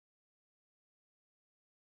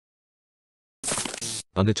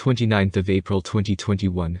On the 29th of April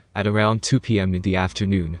 2021, at around 2 p.m. in the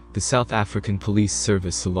afternoon, the South African Police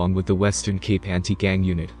Service along with the Western Cape Anti-Gang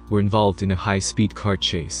Unit were involved in a high-speed car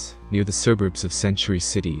chase near the suburbs of Century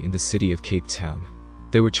City in the city of Cape Town.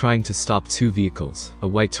 They were trying to stop two vehicles, a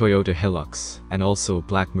white Toyota Hilux and also a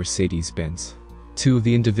black Mercedes-Benz. Two of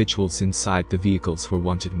the individuals inside the vehicles were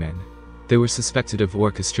wanted men. They were suspected of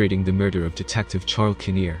orchestrating the murder of Detective Charles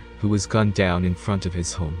Kinnear, who was gunned down in front of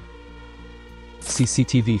his home.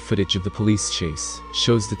 CCTV footage of the police chase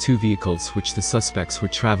shows the two vehicles which the suspects were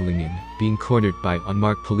traveling in being cornered by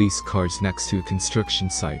unmarked police cars next to a construction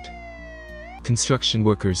site. Construction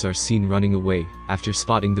workers are seen running away after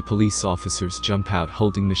spotting the police officers jump out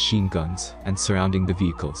holding machine guns and surrounding the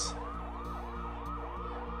vehicles.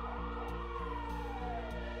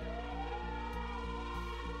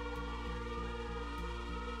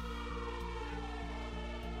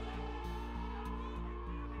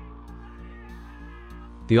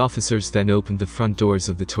 The officers then opened the front doors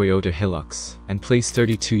of the Toyota Hilux and placed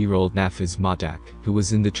 32-year-old Nafiz Madak, who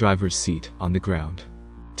was in the driver's seat, on the ground.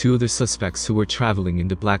 Two other suspects who were traveling in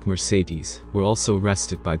the black Mercedes were also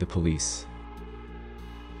arrested by the police.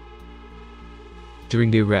 During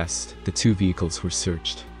the arrest, the two vehicles were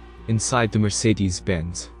searched. Inside the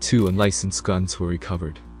Mercedes-Benz, two unlicensed guns were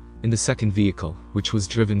recovered. In the second vehicle, which was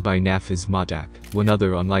driven by Nafiz Madak, one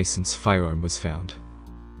other unlicensed firearm was found.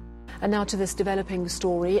 And now to this developing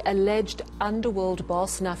story. Alleged underworld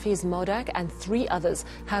boss Nafiz Madak and 3 others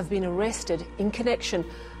have been arrested in connection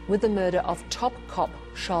with the murder of top cop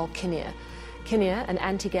Charles Kinnear. Kinnear, an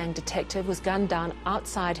anti-gang detective, was gunned down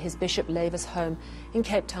outside his Bishop Lavis home in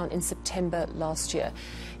Cape Town in September last year.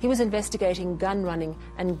 He was investigating gun running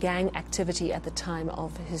and gang activity at the time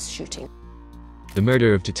of his shooting. The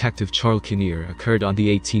murder of Detective Charles Kinnear occurred on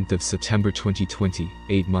the 18th of September 2020,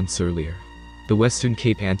 8 months earlier. The Western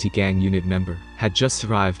Cape Anti-Gang Unit member had just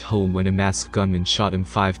arrived home when a masked gunman shot him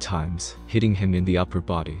 5 times, hitting him in the upper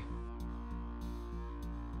body.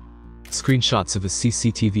 Screenshots of the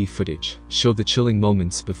CCTV footage show the chilling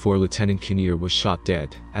moments before Lieutenant Kinnear was shot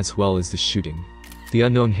dead, as well as the shooting. The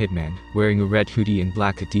unknown hitman, wearing a red hoodie and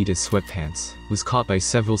black Adidas sweatpants, was caught by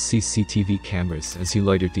several CCTV cameras as he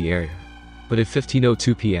loitered the area. But at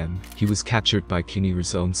 15:02 p.m., he was captured by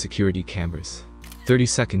Kinnear's own security cameras. 30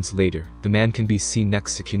 seconds later, the man can be seen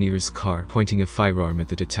next to Kinnear's car pointing a firearm at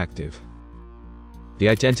the detective. The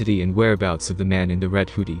identity and whereabouts of the man in the red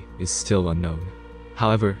hoodie is still unknown.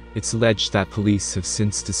 However, it's alleged that police have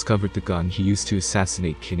since discovered the gun he used to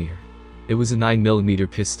assassinate Kinnear. It was a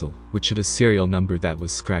 9mm pistol, which had a serial number that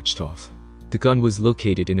was scratched off. The gun was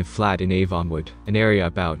located in a flat in Avonwood, an area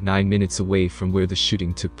about 9 minutes away from where the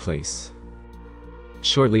shooting took place.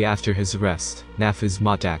 Shortly after his arrest, Nafiz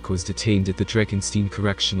Madak was detained at the Drakenstein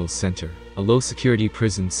Correctional Center, a low-security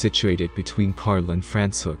prison situated between Parle and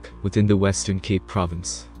Franschhoek, within the Western Cape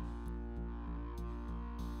province.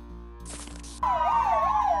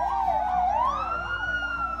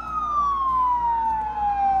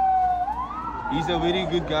 He's a very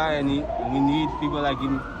good guy and we need people like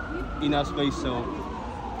him in our space, so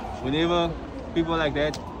whenever people like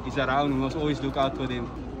that is around, we must always look out for them.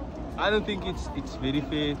 I don't think it's very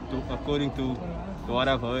fair, according to what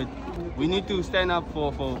I've heard. We need to stand up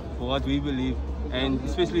for what we believe, and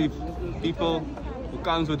especially people who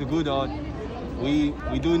comes with a good heart. We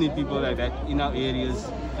do need people like that in our areas.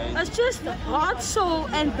 It's just hard soul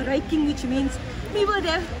and breaking, which means we would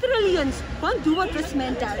have trillions. Won't do what this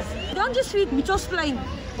man does. Don't just read Mitchell's Plain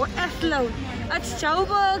or Athlone. It's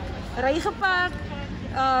Joburg, Reigepark,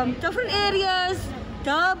 different areas,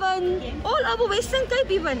 Durban, all over Western Cape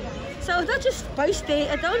even. So don't just base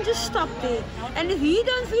there, and don't just stop there. And if he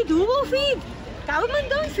don't feed, who will feed? Government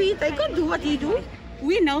don't feed, they can't do what he do.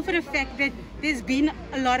 We know for a fact that there's been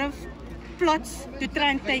a lot of plots to try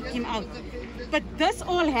and take him out. But this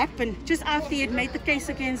all happened just after he had made the case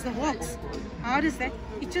against the Hawks. How does that?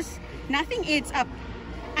 It just, nothing adds up.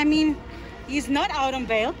 I mean, he's not out on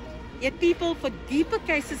bail, yet people for deeper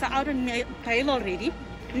cases are out on bail already.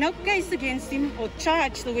 No case against him or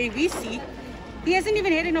charge the way we see. He hasn't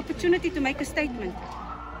even had an opportunity to make a statement.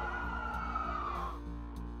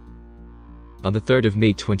 On the 3rd of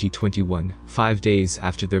May 2021, 5 days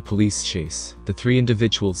after their police chase, the 3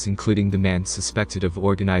 individuals, including the man suspected of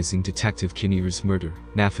organizing Detective Kinnear's murder,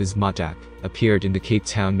 Nafiz Madak, appeared in the Cape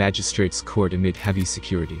Town Magistrates Court amid heavy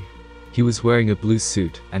security. He was wearing a blue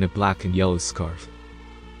suit and a black and yellow scarf.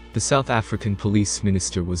 The South African police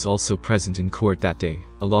minister was also present in court that day,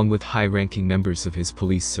 along with high-ranking members of his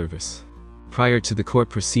police service. Prior to the court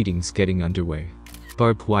proceedings getting underway,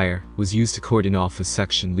 barbed wire was used to cordon off a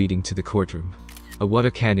section leading to the courtroom. A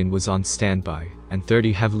water cannon was on standby, and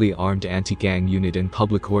 30 heavily armed anti-gang unit and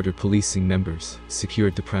public order policing members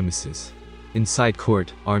secured the premises. Inside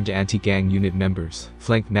court, armed anti-gang unit members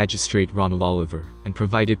flanked Magistrate Ronald Oliver and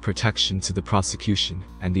provided protection to the prosecution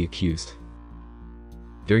and the accused.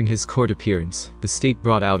 During his court appearance, the state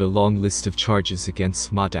brought out a long list of charges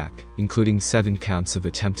against Modak, including 7 counts of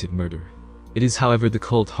attempted murder. It is however the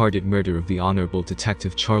cold-hearted murder of the Honorable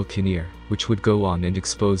Detective Charles Kinnear, which would go on and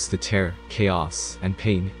expose the terror, chaos, and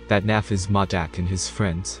pain that Nafiz Modak and his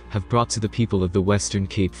friends have brought to the people of the Western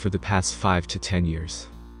Cape for the past 5 to 10 years.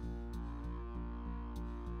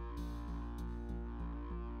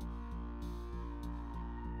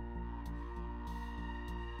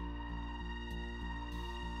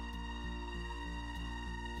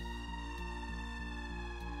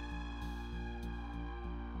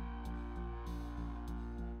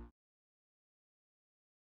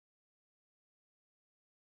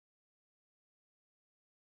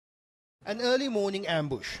 An early morning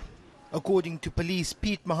ambush. According to police,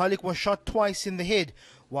 Pete Mahalik was shot twice in the head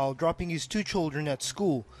while dropping his 2 children at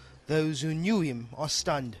school. Those who knew him are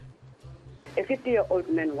stunned. A 50-year-old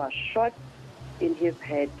man was shot in his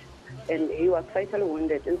head and he was fatally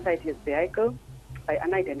wounded inside his vehicle by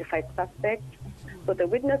an unidentified suspect. So the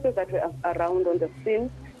witnesses that were around on the scene,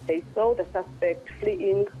 they saw the suspect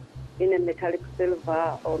fleeing in a metallic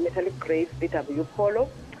silver or metallic grey VW Polo,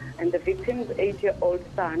 and the victim's 8-year-old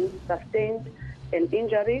son sustained an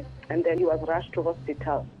injury and then he was rushed to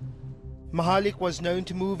hospital. Mahalik was known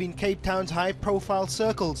to move in Cape Town's high-profile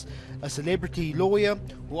circles, a celebrity lawyer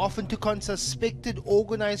who often took on suspected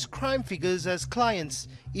organized crime figures as clients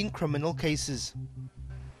in criminal cases.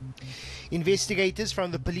 Investigators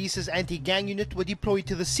from the police's anti-gang unit were deployed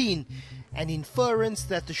to the scene, an inference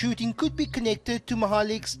that the shooting could be connected to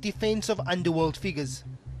Mahalik's defense of underworld figures.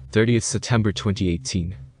 30th September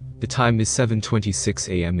 2018. The time is 7:26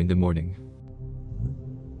 a.m. in the morning.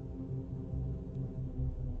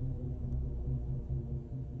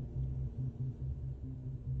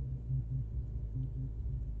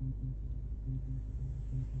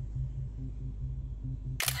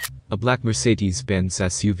 A black Mercedes-Benz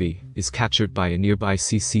SUV is captured by a nearby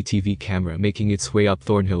CCTV camera making its way up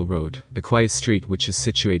Thornhill Road, a quiet street which is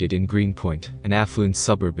situated in Greenpoint, an affluent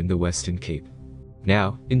suburb in the Western Cape.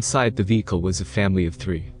 Now, inside the vehicle was a family of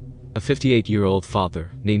 3. A 58-year-old father,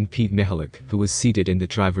 named Pete Mahalik, who was seated in the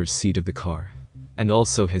driver's seat of the car, and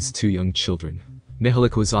also his 2 young children.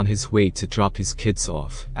 Mahalik was on his way to drop his kids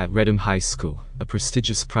off at Redham High School, a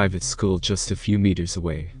prestigious private school just a few meters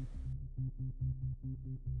away.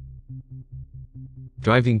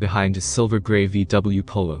 Driving behind a silver-gray VW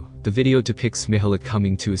Polo, the video depicts Mahalik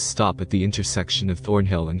coming to a stop at the intersection of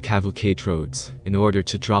Thornhill and Cavalcade Roads in order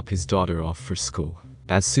to drop his daughter off for school.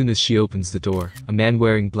 As soon as she opens the door, a man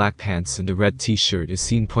wearing black pants and a red t-shirt is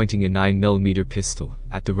seen pointing a 9mm pistol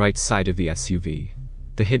at the right side of the SUV.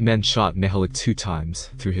 The hitman shot Mahalik 2 times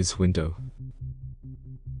through his window.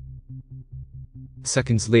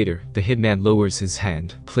 Seconds later, the hitman lowers his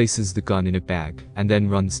hand, places the gun in a bag, and then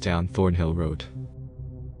runs down Thornhill Road.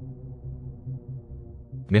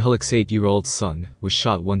 Mahalik's 8-year-old son was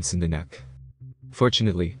shot once in the neck.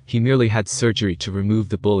 Fortunately, he merely had surgery to remove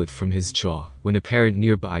the bullet from his jaw when a parent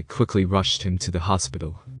nearby quickly rushed him to the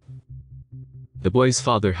hospital. The boy's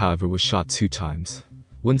father, however, was shot 2 times.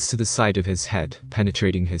 Once to the side of his head,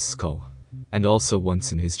 penetrating his skull, and also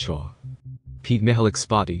once in his jaw. Pete Mahalik's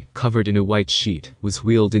body, covered in a white sheet, was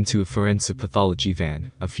wheeled into a forensic pathology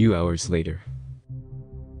van a few hours later.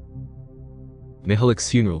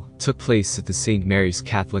 Mahalik's funeral took place at the St. Mary's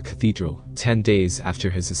Catholic Cathedral 10 days after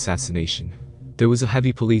his assassination. There was a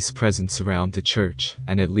heavy police presence around the church,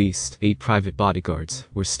 and at least 8 private bodyguards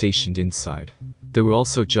were stationed inside. There were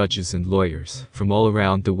also judges and lawyers from all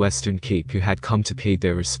around the Western Cape who had come to pay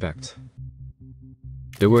their respect.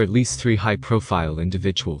 There were at least 3 high-profile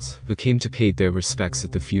individuals who came to pay their respects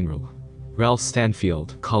at the funeral: Ralph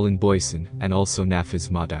Stanfield, Colin Boyson, and also Nafiz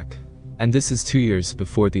Modak. And this is 2 years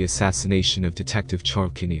before the assassination of Detective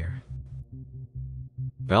Charles Kinnear.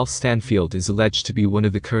 Ralph Stanfield is alleged to be one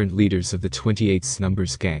of the current leaders of the 28th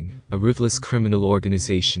Numbers Gang, a ruthless criminal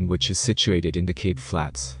organization which is situated in the Cape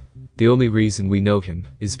Flats. The only reason we know him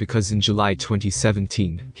is because in July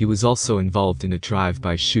 2017, he was also involved in a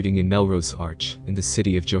drive-by shooting in Melrose Arch, in the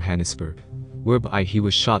city of Johannesburg, whereby he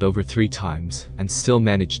was shot over 3 times and still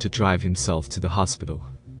managed to drive himself to the hospital.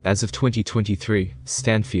 As of 2023,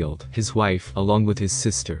 Stanfield, his wife, along with his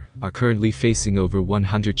sister, are currently facing over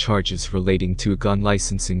 100 charges relating to a gun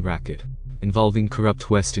licensing racket, involving corrupt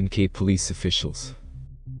Western Cape police officials.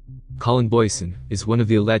 Colin Boyson is one of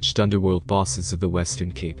the alleged underworld bosses of the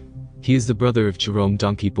Western Cape. He is the brother of Jerome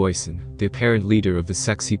Donkey Boyson, the apparent leader of the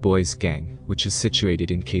Sexy Boys gang, which is situated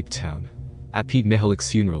in Cape Town. At Piet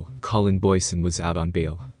Mehelik's funeral, Colin Boyson was out on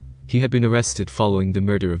bail. He had been arrested following the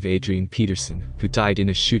murder of Adrian Peterson, who died in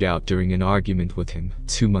a shootout during an argument with him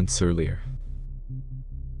 2 months earlier.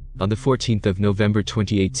 On the 14th of November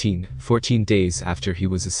 2018, 14 days after he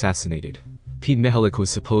was assassinated, Piet Mehelik was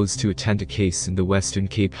supposed to attend a case in the Western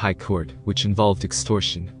Cape High Court, which involved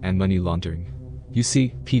extortion and money laundering. You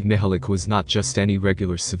see, Piet Mehelik was not just any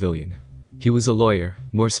regular civilian. He was a lawyer,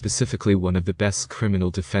 more specifically one of the best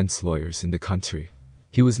criminal defense lawyers in the country.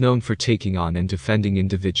 He was known for taking on and defending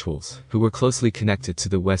individuals who were closely connected to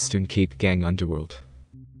the Western Cape gang underworld.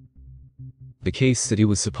 The case that he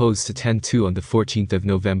was supposed to tend to on the 14th of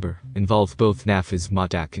November involved both Nafis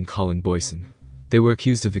Modak and Colin Boyson. They were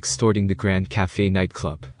accused of extorting the Grand Cafe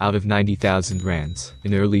nightclub out of 90,000 rands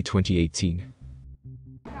in early 2018.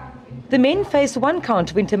 The men face 1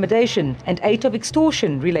 count of intimidation and 8 of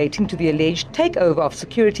extortion relating to the alleged takeover of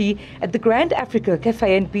security at the Grand Africa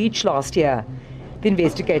Cafe and Beach last year. The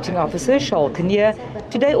investigating officer, Charles Kinnear,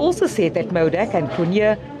 today also said that Modak and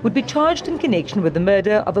Cronje would be charged in connection with the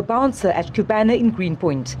murder of a bouncer at Cubana in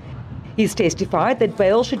Greenpoint. He's testified that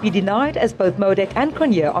bail should be denied as both Modak and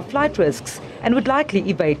Cronje are flight risks and would likely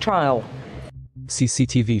evade trial.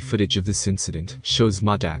 CCTV footage of this incident shows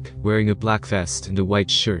Modak wearing a black vest and a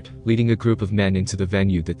white shirt, leading a group of men into the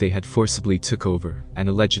venue that they had forcibly took over and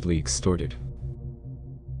allegedly extorted.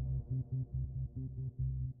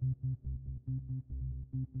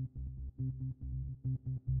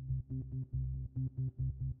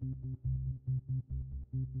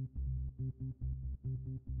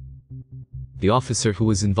 The officer who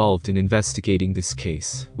was involved in investigating this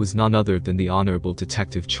case was none other than the Honorable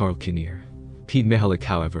Detective Charles Kinnear. Piet Mehelik,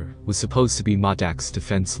 however, was supposed to be Modak's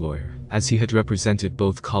defense lawyer, as he had represented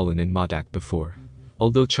both Colin and Modak before.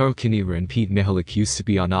 Although Charles Kinnear and Piet Mehelik used to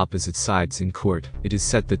be on opposite sides in court, it is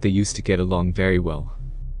said that they used to get along very well.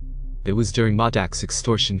 It was during Modak's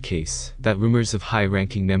extortion case that rumors of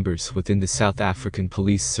high-ranking members within the South African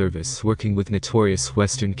Police Service working with notorious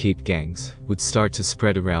Western Cape gangs would start to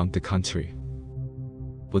spread around the country.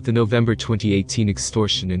 With the November 2018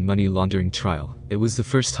 extortion and money laundering trial, it was the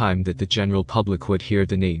first time that the general public would hear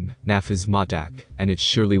the name Nafis Modak, and it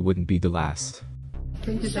surely wouldn't be the last.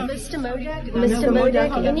 Mr.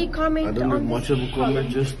 Modak, any comment on I don't have much of a comment,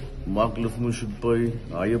 just Mark Liffman should pay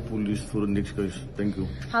higher police for the next case. Thank you.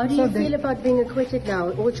 How do you feel about being acquitted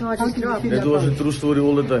now? All charges dropped. That was a true story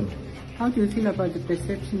all the time. How do you feel about the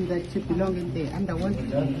perception that you belong in the underworld?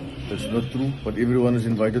 That's not true, but everyone is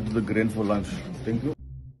invited to the Grand for lunch. Thank you.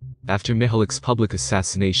 After Mehelik's public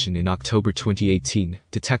assassination in October 2018,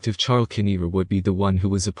 Detective Charles Kinnear would be the one who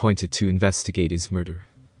was appointed to investigate his murder.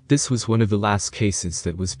 This was one of the last cases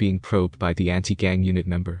that was being probed by the anti-gang unit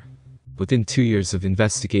member. Within 2 years of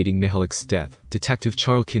investigating Mehelik's death, Detective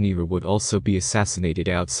Charles Kinnear would also be assassinated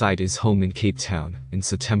outside his home in Cape Town in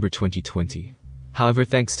September 2020. However,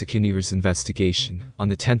 thanks to Kinnear's investigation, on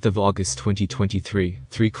the 10th of August 2023,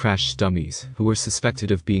 3 crash dummies, who were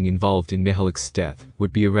suspected of being involved in Mehelik's death,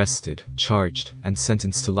 would be arrested, charged, and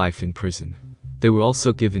sentenced to life in prison. They were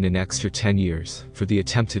also given an extra 10 years for the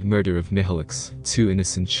attempted murder of Mehelik's 2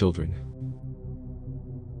 innocent children.